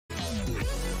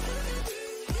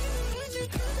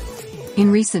In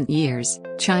recent years,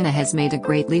 China has made a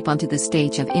great leap onto the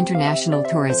stage of international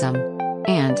tourism,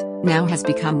 and now has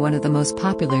become one of the most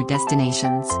popular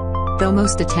destinations. Though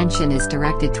most attention is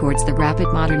directed towards the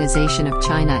rapid modernization of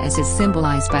China as is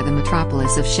symbolized by the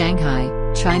metropolis of Shanghai,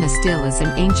 China still is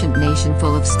an ancient nation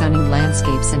full of stunning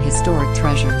landscapes and historic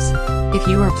treasures. If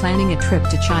you are planning a trip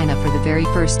to China for the very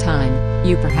first time,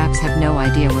 you perhaps have no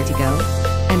idea where to go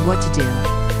and what to do.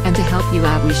 And to help you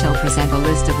out, we shall present a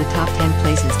list of the top 10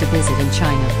 places to visit in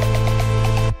China.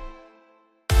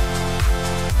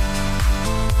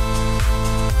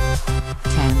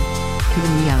 10.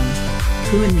 Kunming.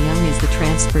 Kunming is the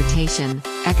transportation,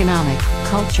 economic,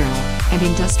 cultural, and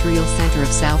industrial center of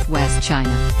southwest China.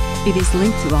 It is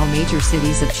linked to all major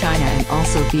cities of China and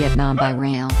also Vietnam by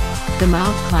rail. The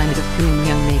mild climate of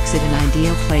Kunming makes it an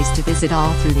ideal place to visit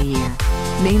all through the year.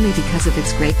 Mainly because of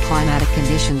its great climatic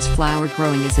conditions, flower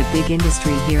growing is a big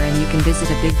industry here, and you can visit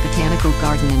a big botanical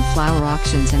garden and flower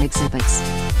auctions and exhibits.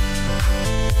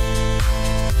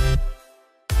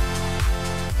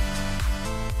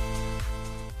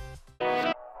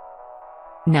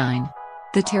 9.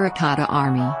 The Terracotta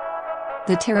Army.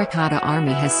 The Terracotta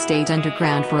Army has stayed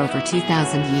underground for over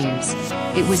 2,000 years.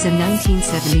 It was in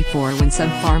 1974 when some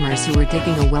farmers who were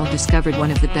digging a well discovered one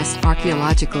of the best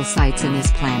archaeological sites in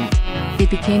this planet. It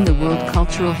became the World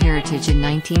Cultural Heritage in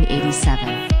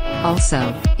 1987.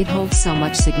 Also, it holds so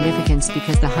much significance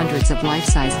because the hundreds of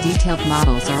life-size detailed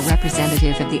models are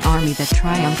representative of the army that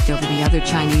triumphed over the other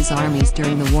Chinese armies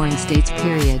during the Warring States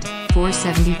period,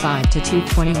 475 to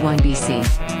 221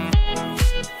 BC.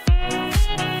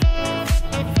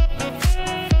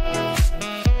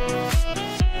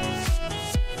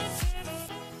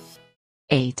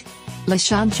 8.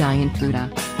 Lishan Giant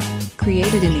Buddha.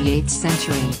 Created in the 8th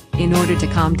century, in order to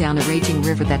calm down a raging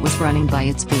river that was running by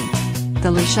its feet.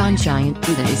 The Lishan Giant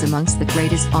Buddha is amongst the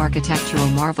greatest architectural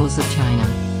marvels of China.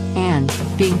 And,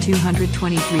 being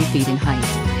 223 feet in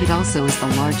height, it also is the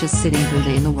largest sitting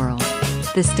Buddha in the world.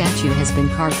 The statue has been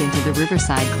carved into the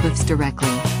riverside cliffs directly.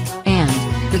 And,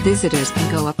 the visitors can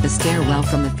go up the stairwell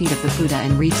from the feet of the Buddha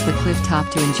and reach the cliff top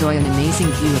to enjoy an amazing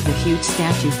view of the huge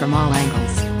statue from all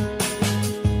angles.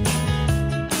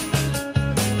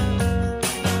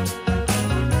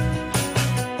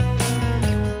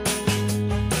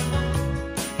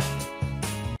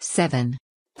 7.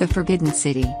 The Forbidden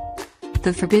City.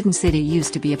 The Forbidden City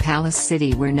used to be a palace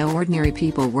city where no ordinary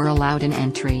people were allowed an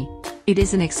entry. It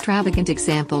is an extravagant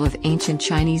example of ancient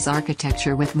Chinese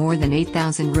architecture with more than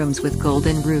 8,000 rooms with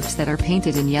golden roofs that are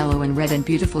painted in yellow and red and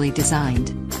beautifully designed.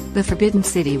 The Forbidden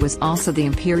City was also the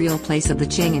imperial place of the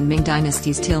Qing and Ming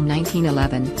dynasties till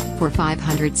 1911, for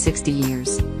 560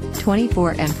 years.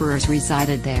 24 emperors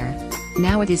resided there.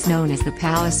 Now it is known as the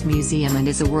Palace Museum and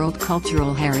is a World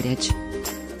Cultural Heritage.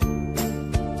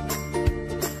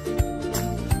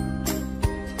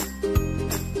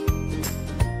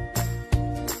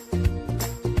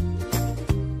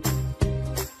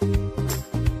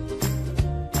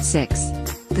 6.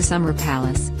 The Summer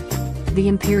Palace. The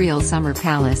Imperial Summer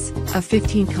Palace, a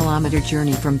 15-kilometer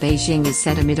journey from Beijing, is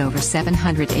set amid over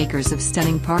 700 acres of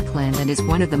stunning parkland and is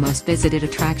one of the most visited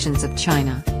attractions of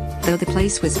China. Though the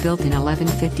place was built in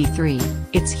 1153,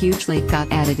 its huge lake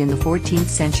got added in the 14th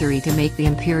century to make the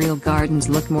imperial gardens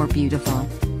look more beautiful.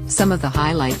 Some of the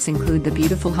highlights include the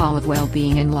beautiful Hall of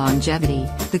Well-Being and Longevity,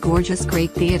 the gorgeous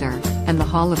Great Theatre, and the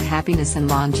Hall of Happiness and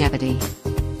Longevity.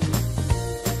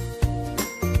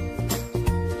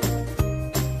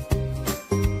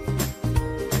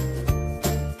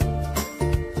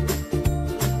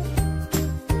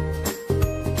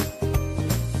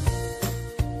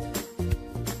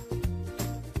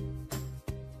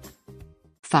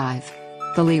 5.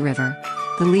 The Li River.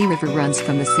 The Li River runs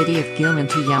from the city of Guilin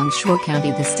to Yangshuo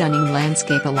County. The stunning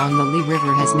landscape along the Li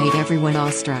River has made everyone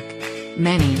awestruck.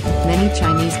 Many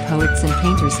Chinese poets and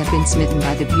painters have been smitten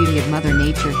by the beauty of Mother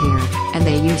Nature here, and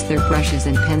they use their brushes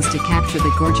and pens to capture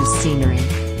the gorgeous scenery.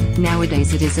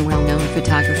 Nowadays it is a well-known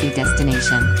photography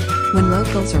destination. When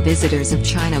locals or visitors of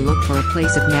China look for a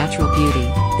place of natural beauty,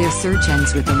 their search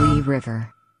ends with the Li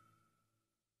River.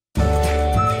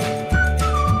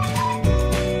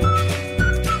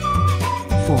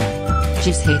 4.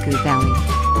 Jishaikou Valley.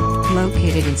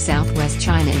 Located in southwest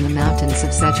China in the mountains of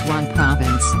Sichuan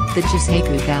province, the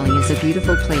Jishaikou Valley is a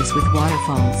beautiful place with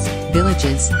waterfalls,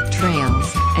 villages,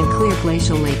 trails, and clear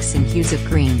glacial lakes in hues of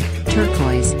green,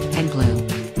 turquoise, and blue.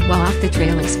 While off the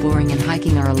trail exploring and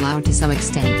hiking are allowed to some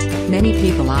extent, many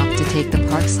people opt to take the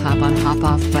park's hop-on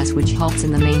hop-off bus, which halts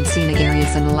in the main scenic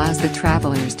areas and allows the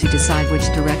travelers to decide which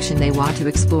direction they want to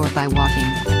explore by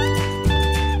walking. 3.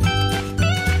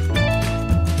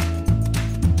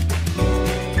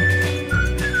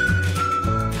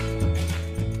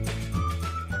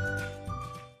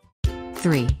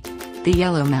 3. The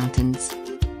Yellow Mountains.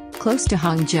 Close to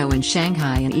Hangzhou and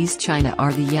Shanghai in East China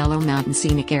are the Yellow Mountain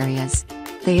scenic areas.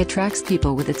 They attracts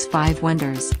people with its 5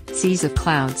 wonders: seas of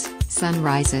clouds,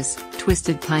 sunrises,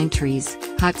 twisted pine trees,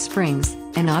 hot springs,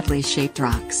 and oddly shaped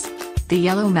rocks. The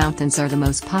Yellow Mountains are the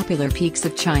most popular peaks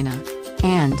of China,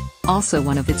 and also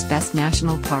one of its best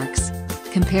national parks.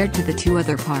 Compared to the 2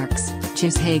 other parks,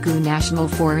 Jizhegu National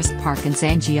Forest Park and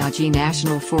Zhangjiajie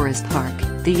National Forest Park,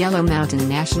 the Yellow Mountain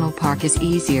National Park is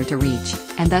easier to reach,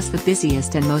 and thus the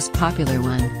busiest and most popular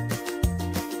one.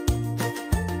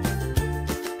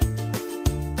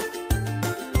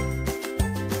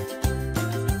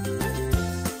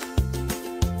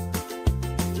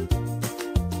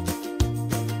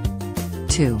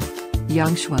 Two.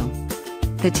 Yangshuo.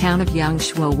 The town of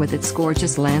Yangshuo with its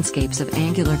gorgeous landscapes of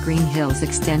angular green hills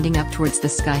extending up towards the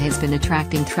sky has been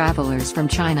attracting travelers from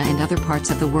China and other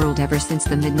parts of the world ever since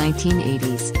the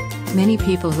mid-1980s. Many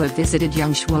people who have visited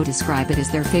Yangshuo describe it as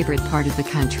their favorite part of the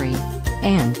country.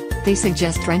 And they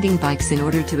suggest renting bikes in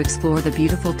order to explore the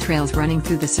beautiful trails running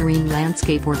through the serene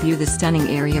landscape or view the stunning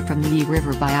area from the Yi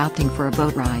River by opting for a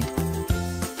boat ride.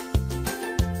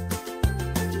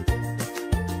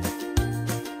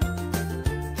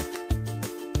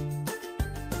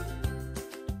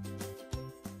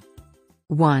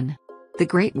 One. The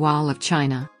Great Wall of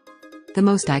China. The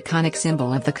most iconic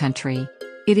symbol of the country.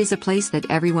 It is a place that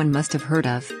everyone must have heard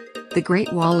of. The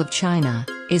Great Wall of China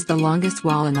is the longest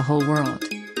wall in the whole world.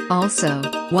 Also,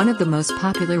 one of the most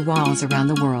popular walls around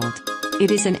the world. It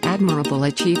is an admirable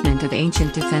achievement of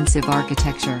ancient defensive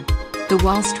architecture. The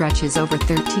wall stretches over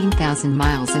 13,000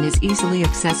 miles and is easily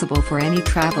accessible for any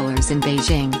travelers in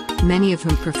Beijing, many of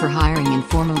whom prefer hiring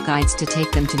informal guides to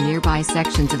take them to nearby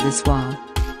sections of this wall.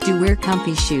 Do wear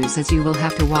comfy shoes as you will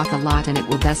have to walk a lot, and it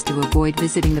will best to avoid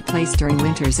visiting the place during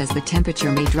winters as the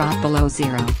temperature may drop below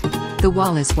 0. The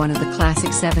wall is one of the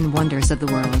classic 7 wonders of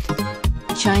the world.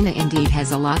 China indeed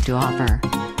has a lot to offer.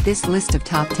 This list of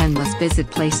top 10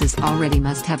 must-visit places already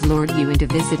must have lured you into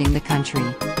visiting the country.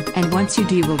 And once you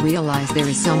do, you will realize there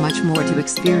is so much more to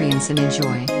experience and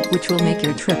enjoy, which will make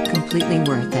your trip completely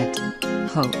worth it.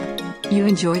 Hope you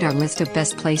enjoyed our list of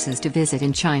best places to visit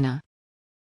in China.